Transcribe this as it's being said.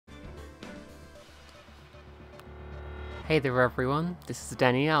Hey there everyone, this is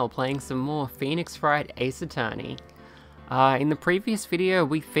Danielle playing some more Phoenix Wright Ace Attorney. In the previous video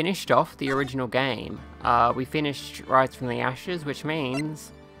we finished off the original game. We finished Rise from the Ashes, which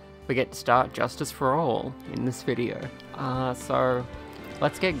means we get to start Justice for All in this video. So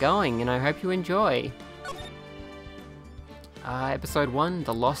let's get going and I hope you enjoy. Episode 1,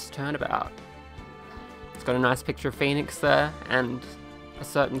 The Lost Turnabout. It's got a nice picture of Phoenix there and a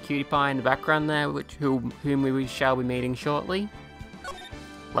certain cutie pie in the background there, whom we shall be meeting shortly.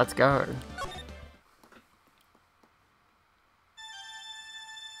 Let's go.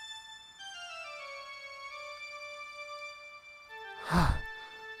 How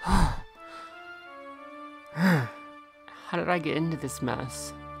did I get into this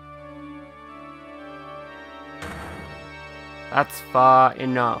mess? That's far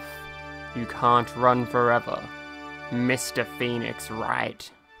enough. You can't run forever. Mr. Phoenix Wright.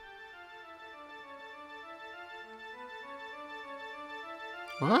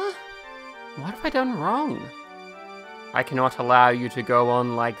 What? What have I done wrong? I cannot allow you to go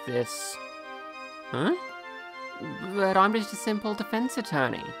on like this. Huh? But I'm just a simple defense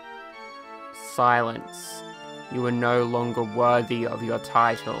attorney. Silence. You are no longer worthy of your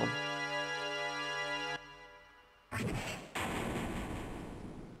title.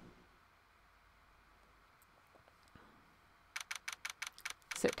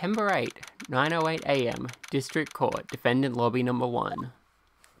 September 8, 9:08 AM, District Court, Defendant Lobby Number 1.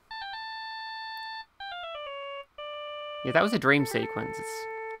 Yeah, that was a dream sequence.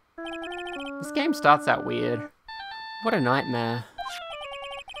 This game starts out weird. What a nightmare.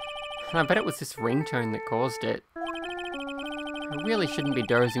 I bet it was this ringtone that caused it. I really shouldn't be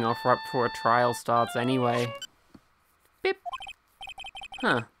dozing off right before a trial starts anyway. Beep.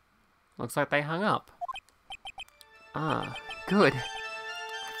 Huh. Looks like they hung up. Ah, good.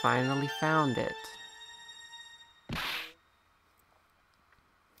 Finally found it.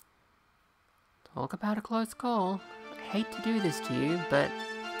 Talk about a close call. I hate to do this to you, but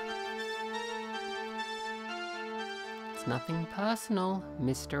it's nothing personal,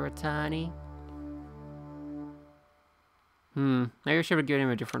 Mr. Attorney. Maybe I should have given him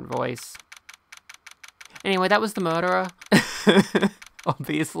a different voice. Anyway, that was the murderer.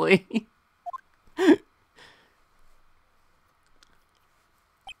 Obviously.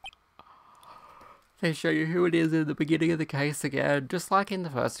 They show you who it is in the beginning of the case again, just like in the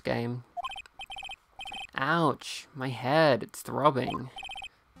first game. Ouch, my head, it's throbbing.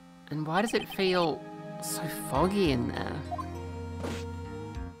 And why does it feel so foggy in there?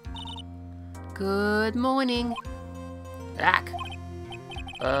 Good morning. Ack.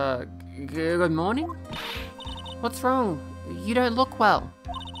 Good morning? What's wrong? You don't look well.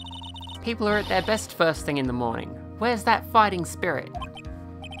 People are at their best first thing in the morning. Where's that fighting spirit?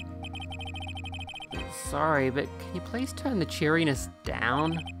 Sorry, but can you please turn the cheeriness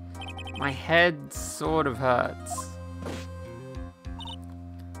down? My head sort of hurts.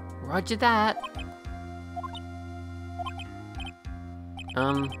 Roger that.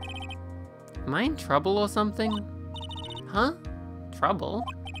 Am I in trouble or something? Huh? Trouble?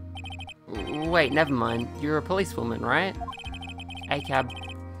 Wait, never mind. You're a policewoman, right? ACAB.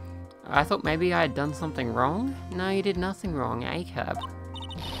 I thought maybe I had done something wrong? No, you did nothing wrong, ACAB.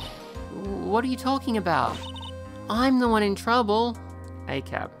 What are you talking about? I'm the one in trouble.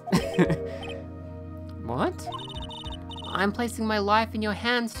 ACAB. What? I'm placing my life in your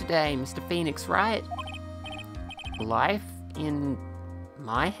hands today, Mr. Phoenix Wright. Life in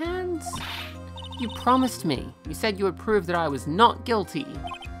my hands? You promised me. You said you would prove that I was not guilty.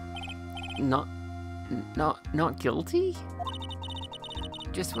 Not guilty?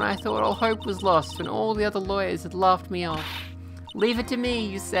 Just when I thought all hope was lost, when all the other lawyers had laughed me off. Leave it to me,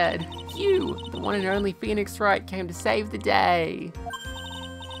 you said. You, the one and only Phoenix Wright, came to save the day.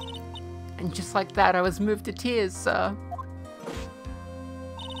 And just like that, I was moved to tears, sir.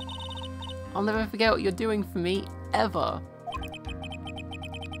 I'll never forget what you're doing for me, ever.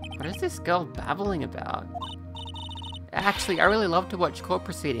 What is this girl babbling about? Actually, I really love to watch court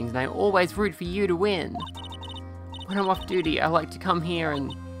proceedings, and I always root for you to win. When I'm off duty, I like to come here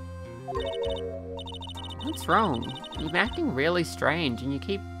and... What's wrong? You've been acting really strange and you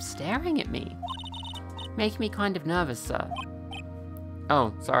keep staring at me. Making me kind of nervous, sir.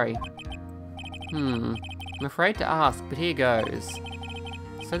 Oh, sorry. I'm afraid to ask, but here goes.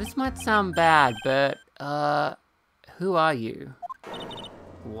 So this might sound bad, but, who are you?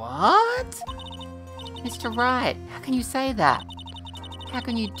 What? Mr. Wright, how can you say that? How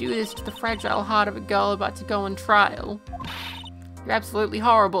can you do this to the fragile heart of a girl about to go on trial? You're absolutely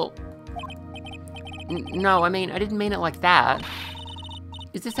horrible. No, I mean, I didn't mean it like that.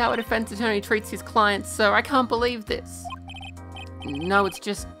 Is this how a defense attorney treats his clients, sir? I can't believe this. No, it's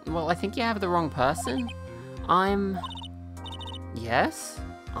just... Well, I think you have the wrong person. I'm... Yes?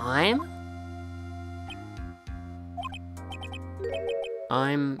 I'm...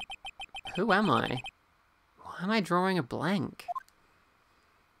 Who am I? Why am I drawing a blank?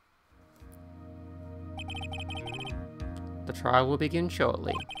 The trial will begin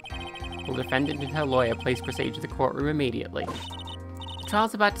shortly. Will the defendant and her lawyer please proceed to the courtroom immediately? The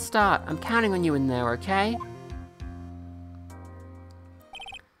trial's about to start. I'm counting on you in there, okay?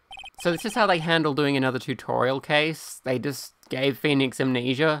 So this is how they handle doing another tutorial case. They just gave Phoenix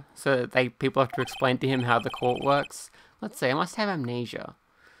amnesia, so that people have to explain to him how the court works. Let's see, I must have amnesia.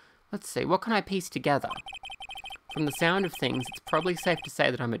 Let's see, what can I piece together? From the sound of things, it's probably safe to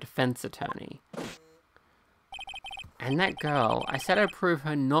say that I'm a defense attorney. And that girl, I said I'd prove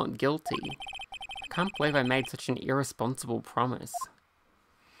her not guilty. I can't believe I made such an irresponsible promise.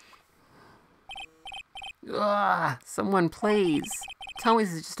 Ugh, someone please. Tell me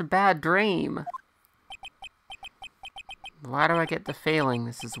this is just a bad dream. Why do I get the feeling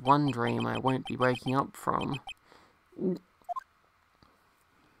this is one dream I won't be waking up from?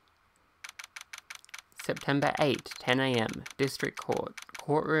 September 8, 10 AM, District Court,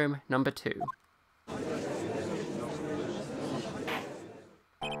 Courtroom Number 2.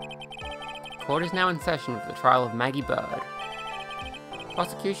 Court is now in session for the trial of Maggie Bird.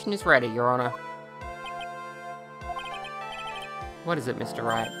 Prosecution is ready, Your Honor. What is it, Mr.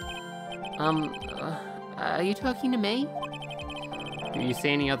 Wright? Are you talking to me? Do you see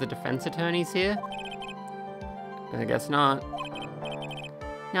any other defense attorneys here? I guess not.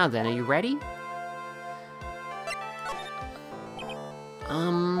 Now then, are you ready?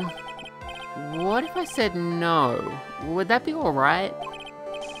 What if I said no? Would that be alright?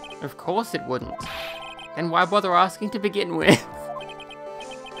 Of course it wouldn't. Then why bother asking to begin with?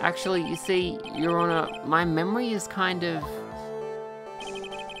 Actually, you see, Your Honor, my memory is kind of...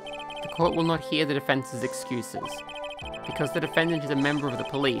 The court will not hear the defense's excuses. Because the defendant is a member of the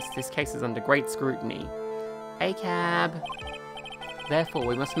police, this case is under great scrutiny. A cab. Therefore,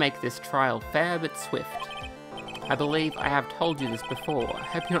 we must make this trial fair but swift. I believe I have told you this before. I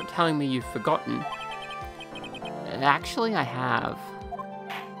hope you're not telling me you've forgotten. Actually, I have.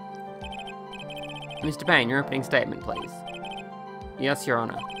 Mr. Payne, your opening statement, please. Yes, Your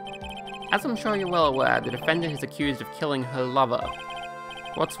Honor. As I'm sure you're well aware, the defendant is accused of killing her lover.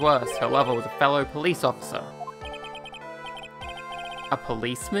 What's worse, her lover was a fellow police officer. A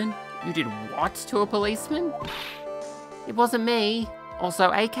policeman? You did what to a policeman? It wasn't me.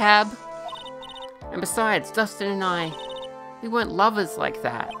 Also, a cab. And besides, Dustin and I, we weren't lovers like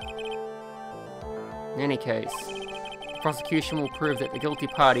that. In any case, the prosecution will prove that the guilty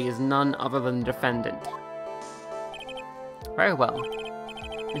party is none other than the defendant. Very well.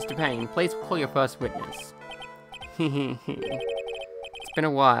 Mr. Payne, please call your first witness. It's been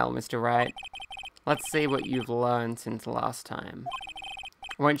a while, Mr. Wright. Let's see what you've learned since last time.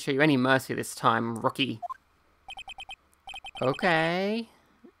 I won't show you any mercy this time, rookie. Okay.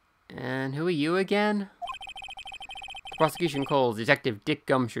 And who are you again? The prosecution calls Detective Dick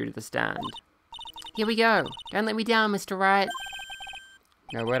Gumshoe to the stand. Here we go. Don't let me down, Mr. Wright.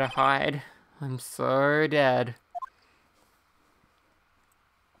 Nowhere to hide. I'm so dead.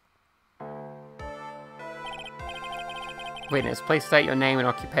 Witness, please state your name and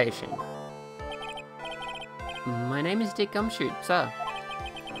occupation. My name is Dick Gumshoe, sir.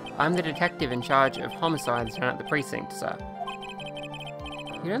 I'm the detective in charge of homicides down at the precinct, sir.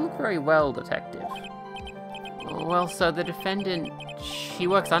 You don't look very well, detective. Well, sir, the defendant, she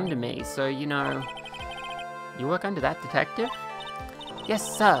works under me, so, you know... You work under that detective?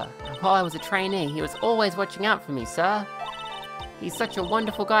 Yes, sir. While I was a trainee, he was always watching out for me, sir. He's such a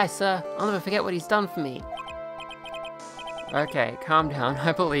wonderful guy, sir. I'll never forget what he's done for me. Okay, calm down.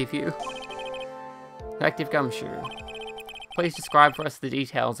 I believe you. Detective Gumshoe, please describe for us the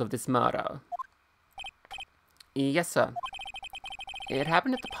details of this murder. Yes, sir. It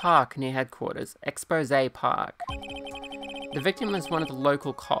happened at the park near headquarters, Expose Park. The victim was one of the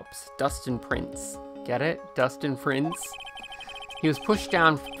local cops, Dustin Prince. Get it? Dustin Prince? He was pushed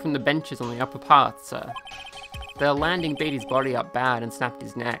down from the benches on the upper path, sir. The landing beat his body up bad and snapped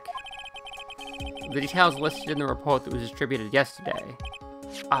his neck. The details listed in the report that was distributed yesterday.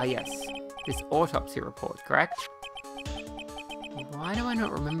 Ah, yes. This autopsy report, correct? Why do I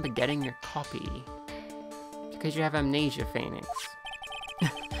not remember getting your copy? Because you have amnesia, Phoenix.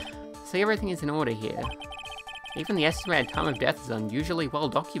 See, everything is in order here. Even the estimated time of death is unusually well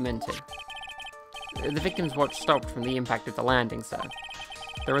documented. The victim's watch stopped from the impact of the landing, sir.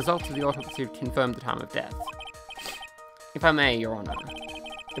 The results of the autopsy confirmed the time of death. If I may, Your Honor,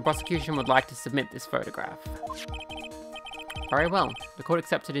 the prosecution would like to submit this photograph. Very well. The court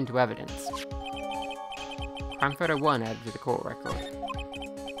accepts it into evidence. Crime photo 1 added to the court record.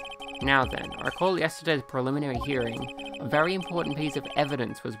 Now then, I recall yesterday's preliminary hearing, a very important piece of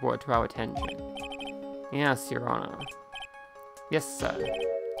evidence was brought to our attention. Yes, Your Honor. Yes, sir.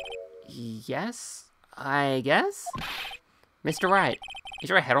 Yes? I guess? Mr. Wright, is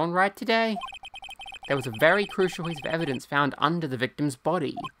your head on right today? There was a very crucial piece of evidence found under the victim's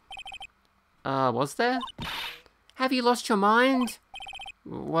body. Was there? Have you lost your mind?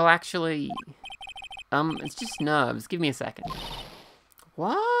 Well, actually... it's just nerves. Give me a second.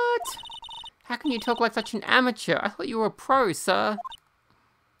 What? How can you talk like such an amateur? I thought you were a pro, sir.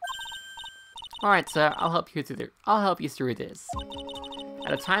 Alright, sir, I'll help you through this.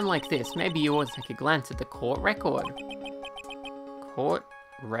 At a time like this, maybe you ought to take a glance at the court record. Court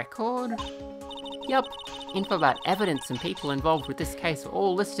record? Yup. Info about evidence and people involved with this case are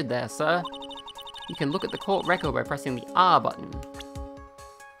all listed there, sir. You can look at the court record by pressing the R button.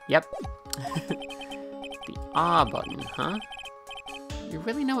 Yep. The R button, huh? You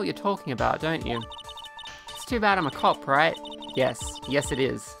really know what you're talking about, don't you? It's too bad I'm a cop, right? Yes it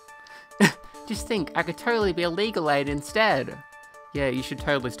is. Just think, I could totally be a legal aid instead. Yeah, you should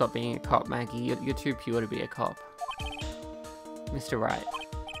totally stop being a cop, Maggie. You're too pure to be a cop. Mr. Wright.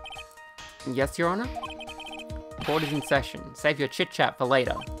 Yes, Your Honor? Court is in session. Save your chit-chat for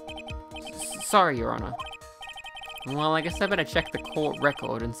later. Sorry, Your Honor. Well, I guess I better check the court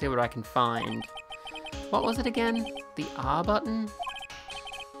record and see what I can find. What was it again? The R button?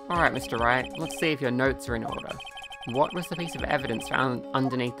 Alright, Mr. Wright, let's see if your notes are in order. What was the piece of evidence found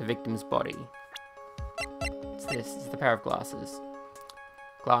underneath the victim's body? What's this? It's the pair of glasses.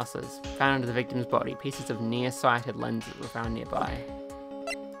 Glasses. Found under the victim's body. Pieces of nearsighted lenses were found nearby.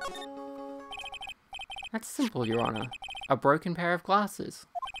 That's simple, Your Honor. A broken pair of glasses.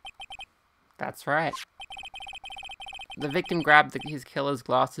 That's right. The victim grabbed his killer's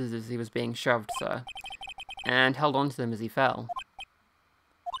glasses as he was being shoved, sir, and held onto them as he fell.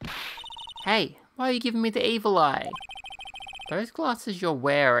 Hey, why are you giving me the evil eye? Those glasses you're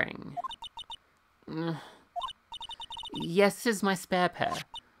wearing... Yes, this is my spare pair.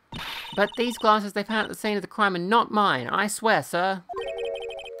 But these glasses they found at the scene of the crime are not mine, I swear, sir.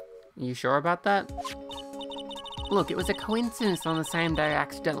 Are you sure about that? Look, it was a coincidence on the same day I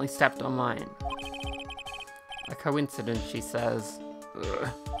accidentally stepped on mine. A coincidence, she says.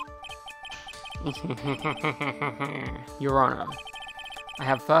 Your Honor, I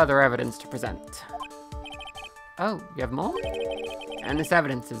have further evidence to present. Oh, you have more? And this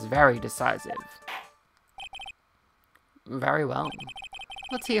evidence is very decisive. Very well.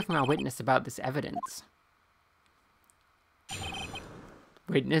 Let's hear from our witness about this evidence.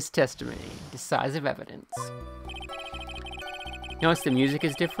 Witness testimony. Decisive evidence. Notice the music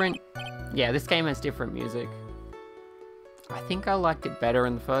is different? Yeah, this game has different music. I think I liked it better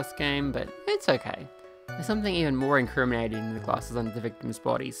in the first game, but it's okay. There's something even more incriminating in the glasses under the victim's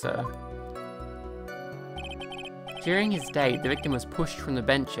body, so... During his date, the victim was pushed from the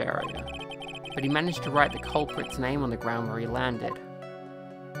bench area, but he managed to write the culprit's name on the ground where he landed.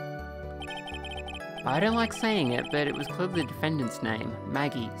 I don't like saying it, but it was clearly the defendant's name,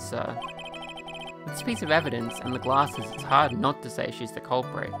 Maggie, sir. With this piece of evidence and the glasses, it's hard not to say she's the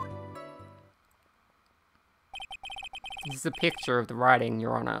culprit. This is a picture of the writing,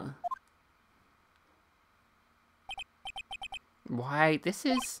 Your Honor. Why, this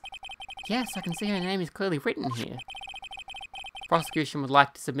is... Yes, I can see her name is clearly written here. Prosecution would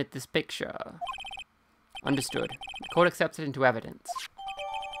like to submit this picture. Understood. The court accepts it into evidence.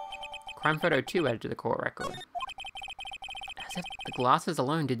 Crime photo 2 added to the court record. As if the glasses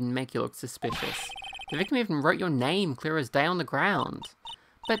alone didn't make you look suspicious. The victim even wrote your name clear as day on the ground.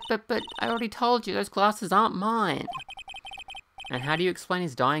 But, I already told you those glasses aren't mine. And how do you explain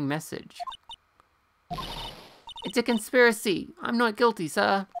his dying message? It's a conspiracy. I'm not guilty,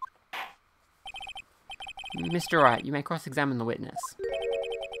 sir. Mr. Wright, you may cross-examine the witness.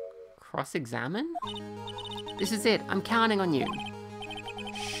 Cross-examine? This is it. I'm counting on you.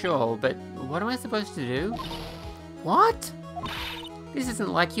 Sure, but what am I supposed to do? What? This isn't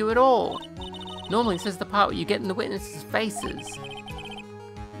like you at all. Normally this is the part where you get in the witnesses' faces.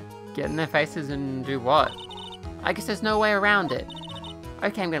 Get in their faces and do what? I guess there's no way around it.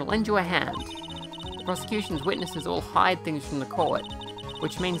 Okay, I'm gonna lend you a hand. The prosecution's witnesses all hide things from the court,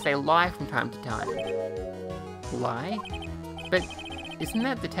 which means they lie from time to time. Lie? But isn't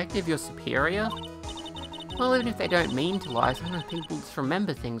that detective your superior? Well, even if they don't mean to lie, sometimes people just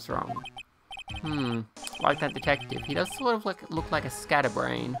remember things wrong. Like that detective. He does sort of look like a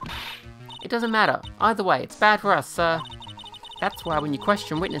scatterbrain. It doesn't matter. Either way, it's bad for us, sir. That's why when you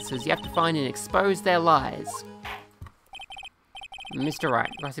question witnesses, you have to find and expose their lies. Mr.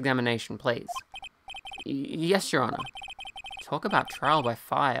 Wright, cross-examination, please. Yes, Your Honor. Talk about trial by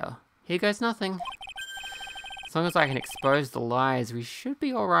fire. Here goes nothing. As long as I can expose the lies, we should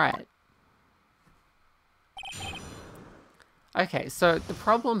be alright. Okay, so the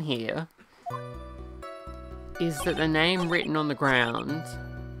problem here is that the name written on the ground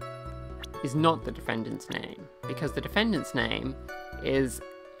is not the defendant's name, because the defendant's name is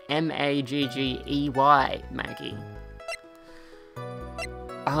Maggey, Maggie.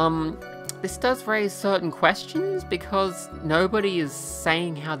 This does raise certain questions, because nobody is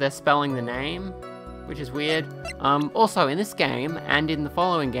saying how they're spelling the name, which is weird. Also, in this game, and in the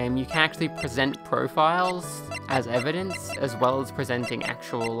following game, you can actually present profiles as evidence, as well as presenting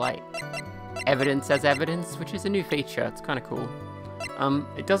actual, like, evidence as evidence, which is a new feature. It's kind of cool.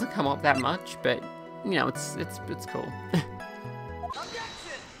 It doesn't come up that much, but, you know, it's cool.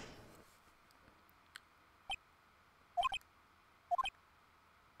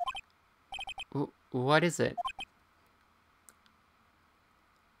 What is it?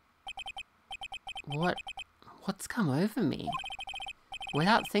 What's come over me?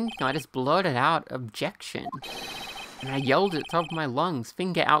 Without thinking, I just blurted out objection. And I yelled at the top of my lungs,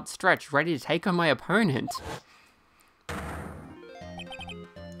 finger outstretched, ready to take on my opponent.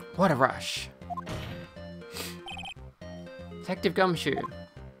 What a rush. Detective Gumshoe.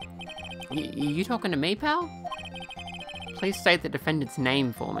 You talking to me, pal? Please state the defendant's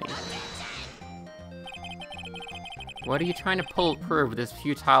name for me. What are you trying to prove with this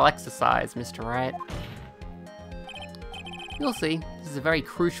futile exercise, Mr. Wright? You'll see. This is a very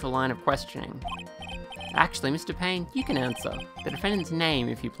crucial line of questioning. Actually, Mr. Payne, you can answer. The defendant's name,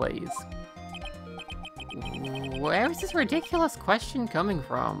 if you please. Where is this ridiculous question coming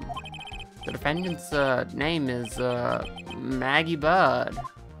from? The defendant's name is Maggie Bird.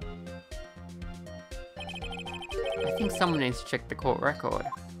 I think someone needs to check the court record.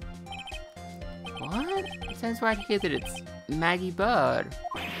 What? It says right here that it's Maggie Bird.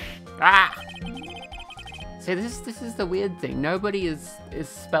 Ah! See, this is the weird thing. Nobody is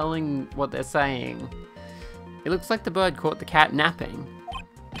spelling what they're saying. It looks like the bird caught the cat napping.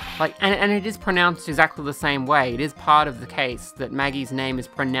 Like, and it is pronounced exactly the same way. It is part of the case that Maggie's name is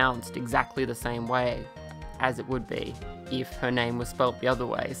pronounced exactly the same way as it would be if her name was spelt the other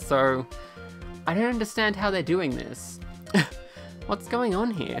way. So, I don't understand how they're doing this. What's going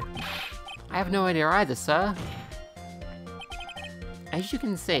on here? I have no idea either, sir. As you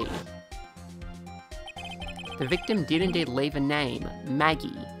can see, the victim did indeed leave a name,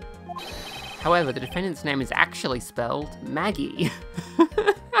 Maggie. However, the defendant's name is actually spelled Maggie.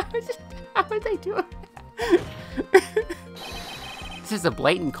 How would they do it? This is a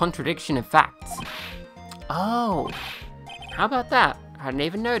blatant contradiction of facts. Oh, how about that? I hadn't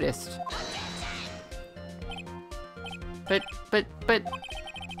even noticed. But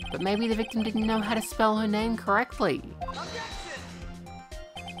maybe the victim didn't know how to spell her name correctly.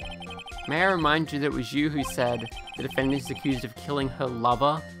 May I remind you that it was you who said the defendant is accused of killing her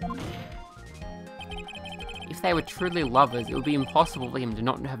lover? If they were truly lovers, it would be impossible for him to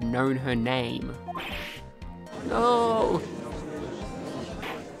not have known her name. No!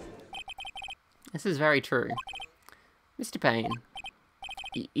 This is very true. Mr. Payne.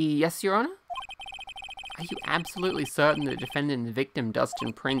 Yes, Your Honor? Are you absolutely certain that the defendant and the victim,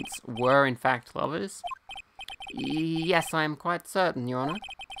 Dustin Prince, were in fact lovers? Yes, I am quite certain, Your Honor.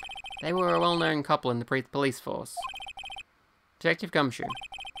 They were a well-known couple in the police force. Detective Gumshoe,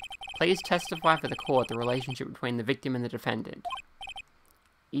 please testify for the court the relationship between the victim and the defendant.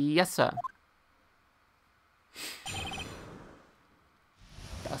 Yes, sir.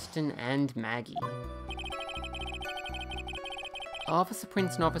 Dustin and Maggie. Officer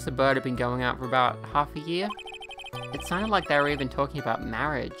Prince and Officer Bird have been going out for about half a year. It sounded like they were even talking about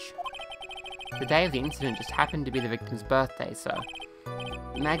marriage. The day of the incident just happened to be the victim's birthday, so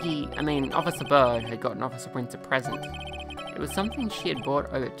Officer Bird had gotten Officer Prince a present. It was something she had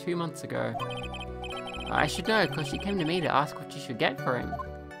bought over 2 months ago. I should know, because she came to me to ask what she should get for him.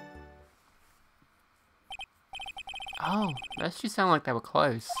 Oh, those two sound like they were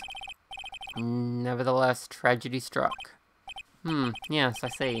close. Nevertheless, tragedy struck. Yes, I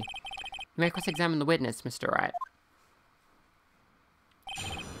see. You may cross-examine the witness, Mr. Wright.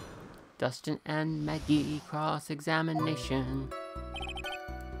 Dustin and Maggie cross-examination.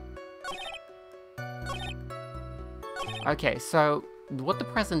 Okay, so what the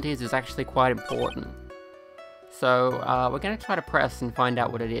present is actually quite important. So, we're gonna try to press and find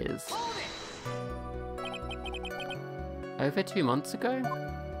out what it is. Over 2 months ago?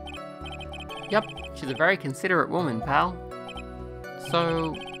 Yep, she's a very considerate woman, pal.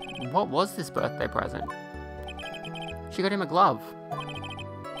 So, what was this birthday present? She got him a glove.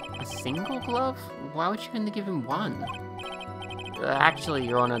 A single glove? Why would she only give him one? Actually,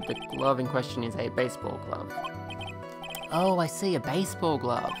 Your Honor, the glove in question is a baseball glove. Oh, I see, a baseball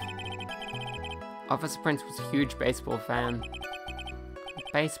glove. Officer Prince was a huge baseball fan.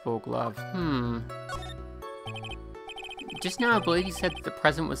 Baseball glove, Just now, I believe you said that the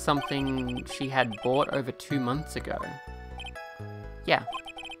present was something she had bought over 2 months ago. Yeah.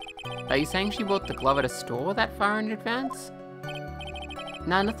 Are you saying she bought the glove at a store that far in advance?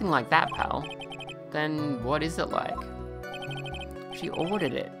 No, nothing like that, pal. Then what is it like? She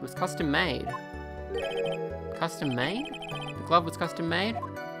ordered it. It was custom made. Custom made? The glove was custom made?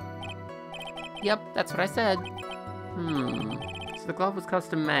 Yep, that's what I said. So the glove was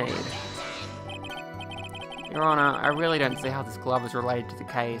custom made. Your Honor, I really don't see how this glove is related to the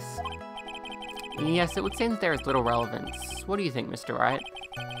case. Yes, it would seem that there is little relevance. What do you think, Mr. Wright?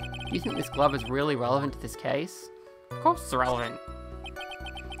 Do you think this glove is really relevant to this case? Of course it's relevant.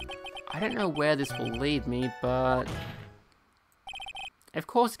 I don't know where this will lead me, but... Of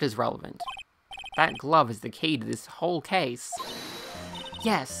course it is relevant. That glove is the key to this whole case.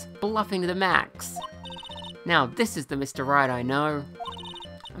 Yes, bluffing to the max. Now this is the Mr. Wright I know.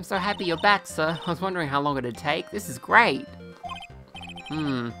 I'm so happy you're back, sir. I was wondering how long it'd take. This is great.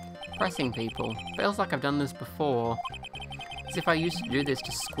 Pressing people. Feels like I've done this before. As if I used to do this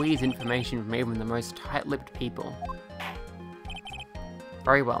to squeeze information from even the most tight-lipped people.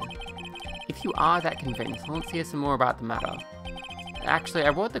 Very well. If you are that convinced, let's hear some more about the matter. Actually,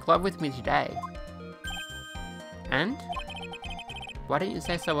 I brought the glove with me today. And? Why didn't you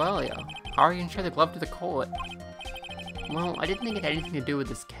say so earlier? Hurry and show the glove to the court. Well, I didn't think it had anything to do with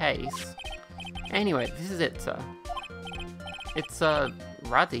this case. Anyway, this is it, sir. It's,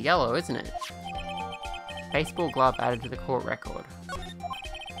 rather yellow, isn't it? Baseball glove added to the court record.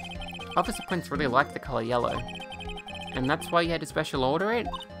 Officer Prince really liked the color yellow. And that's why you had to special order it?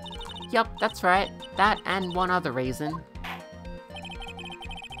 Yup, that's right. That and one other reason.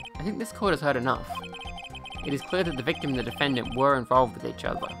 I think this court has heard enough. It is clear that the victim and the defendant were involved with each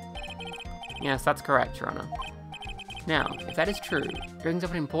other. Yes, that's correct, Your Honor. Now, if that is true, it brings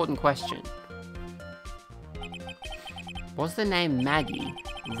up an important question. Was the name Maggie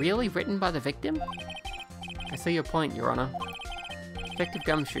really written by the victim? I see your point, Your Honor. Detective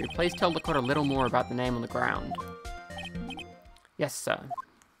Gumshoe, please tell the court a little more about the name on the ground. Yes, sir.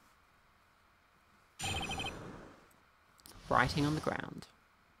 Writing on the ground.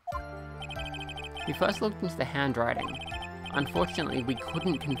 We first looked into the handwriting. Unfortunately, we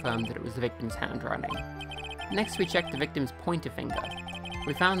couldn't confirm that it was the victim's handwriting. Next, we checked the victim's pointer finger.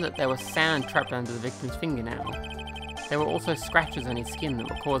 We found that there was sand trapped under the victim's fingernail. There were also scratches on his skin that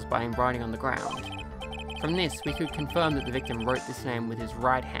were caused by him writing on the ground. From this, we could confirm that the victim wrote this name with his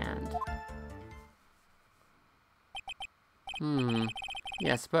right hand.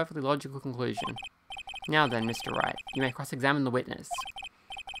 Yes, perfectly logical conclusion. Now then, Mr. Wright, you may cross-examine the witness.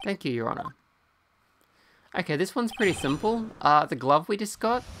 Thank you, Your Honor. Okay, this one's pretty simple. The glove we just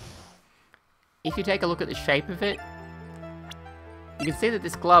got, if you take a look at the shape of it, you can see that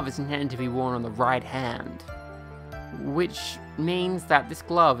this glove is intended to be worn on the right hand, which means that this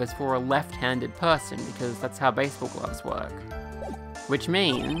glove is for a left-handed person, because that's how baseball gloves work. Which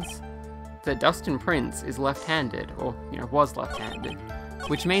means that Dustin Prince is left-handed, or, was left-handed,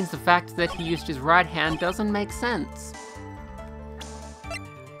 which means the fact that he used his right hand doesn't make sense.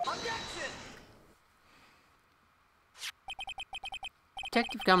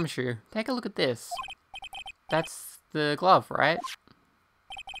 Detective Gumshoe, take a look at this. That's the glove, right?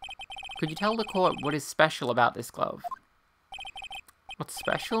 Could you tell the court what is special about this glove? What's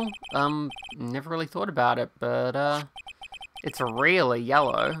special? Never really thought about it, but, it's really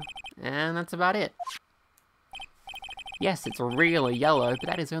yellow, and that's about it. Yes, it's really yellow, but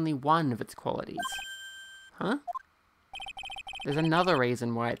that is only one of its qualities. Huh? There's another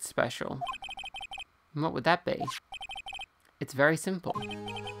reason why it's special. And what would that be? It's very simple.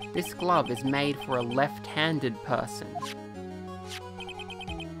 This glove is made for a left-handed person.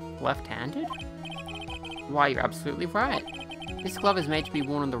 Left-handed? Why, you're absolutely right. This glove is made to be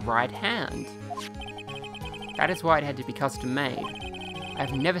worn on the right hand. That is why it had to be custom made.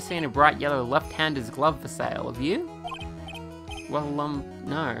 I've never seen a bright yellow left-hander's glove for sale, have you? Well,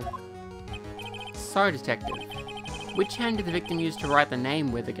 no. So, Detective, which hand did the victim use to write the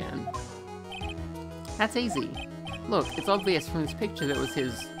name with again? That's easy. Look, it's obvious from this picture that it was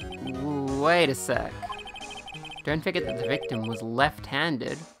his... Wait a sec. Don't forget that the victim was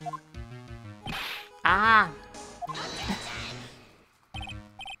left-handed. Ah!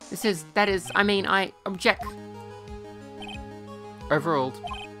 I object. Overruled.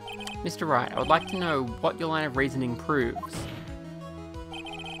 Mr. Wright, I would like to know what your line of reasoning proves.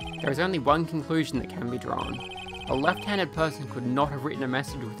 There is only one conclusion that can be drawn. A left-handed person could not have written a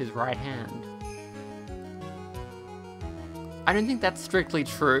message with his right hand. I don't think that's strictly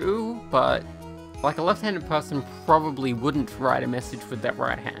true, but like a left-handed person probably wouldn't write a message with that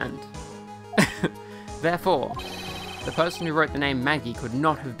right hand. Therefore, the person who wrote the name Maggie could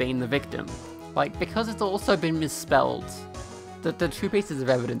not have been the victim. Like, because it's also been misspelled, the two pieces of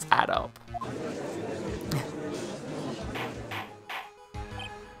evidence add up.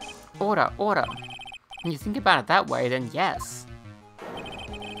 Order. When you think about it that way, then yes.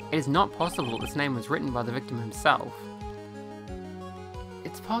 It is not possible that this name was written by the victim himself.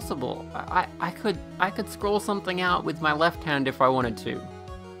 It's possible. I could scroll something out with my left hand if I wanted to.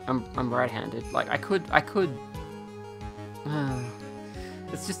 I'm right-handed. Like, I could.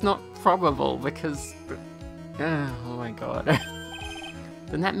 It's just not probable because. Oh my god.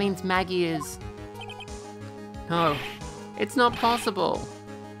 Then that means Maggie is. No, it's not possible,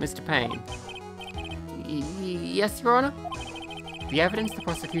 Mr. Payne. Yes, Your Honor? The evidence the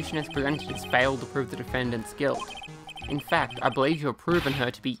prosecution has presented has failed to prove the defendant's guilt. In fact, I believe you have proven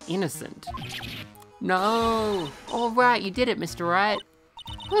her to be innocent. No! Alright, you did it, Mr. Wright.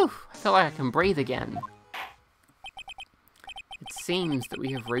 Whew, I feel like I can breathe again. It seems that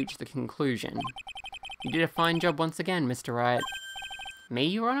we have reached the conclusion. You did a fine job once again, Mr. Wright. Me,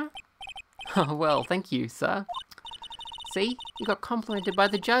 Your Honor? Oh, well, thank you, sir. See? You got complimented by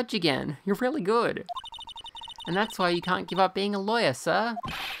the judge again. You're really good. And that's why you can't give up being a lawyer, sir.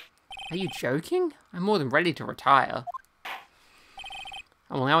 Are you joking? I'm more than ready to retire.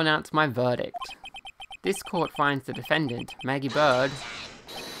 I will now announce my verdict. This court finds the defendant, Maggie Bird...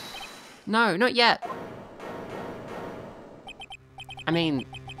 No, not yet! I mean,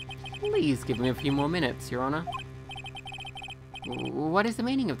 please give me a few more minutes, Your Honor. What is the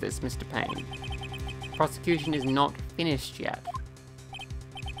meaning of this, Mr. Payne? Prosecution is not finished yet.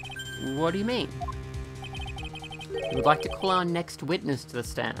 What do you mean? We would like to call our next witness to the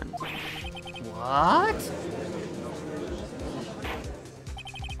stand. What?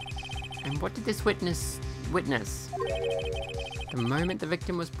 And what did this witness witness? The moment the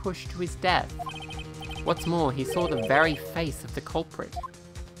victim was pushed to his death. What's more, he saw the very face of the culprit.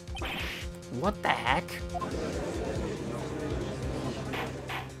 What the heck?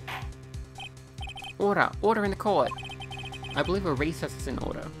 Order in the court. I believe a recess is in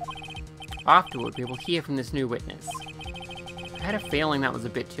order. Afterward, we will hear from this new witness. I had a feeling that was a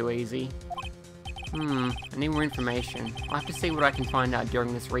bit too easy. I need more information. I'll have to see what I can find out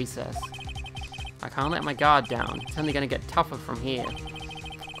during this recess. I can't let my guard down. It's only going to get tougher from here.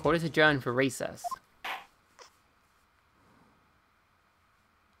 Court is adjourned for recess.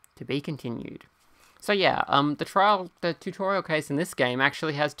 To be continued. So yeah, the tutorial case in this game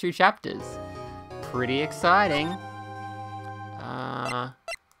actually has 2 chapters. Pretty exciting. I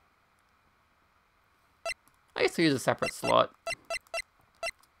guess we'll use a separate slot.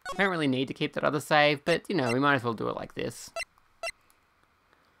 I don't really need to keep that other save, but, you know, we might as well do it like this.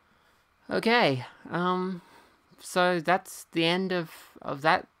 Okay, so that's the end of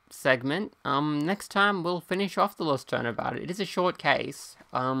that segment. Next time we'll finish off the Lost Turnabout. It is a short case,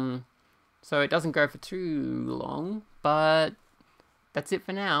 so it doesn't go for too long, but that's it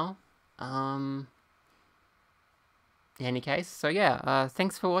for now. In any case, so yeah,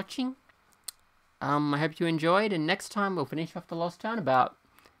 thanks for watching. I hope you enjoyed, and next time we'll finish off the Lost Turnabout.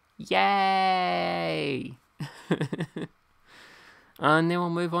 Yay! And then we'll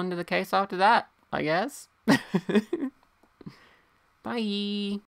move on to the case after that, I guess. Bye!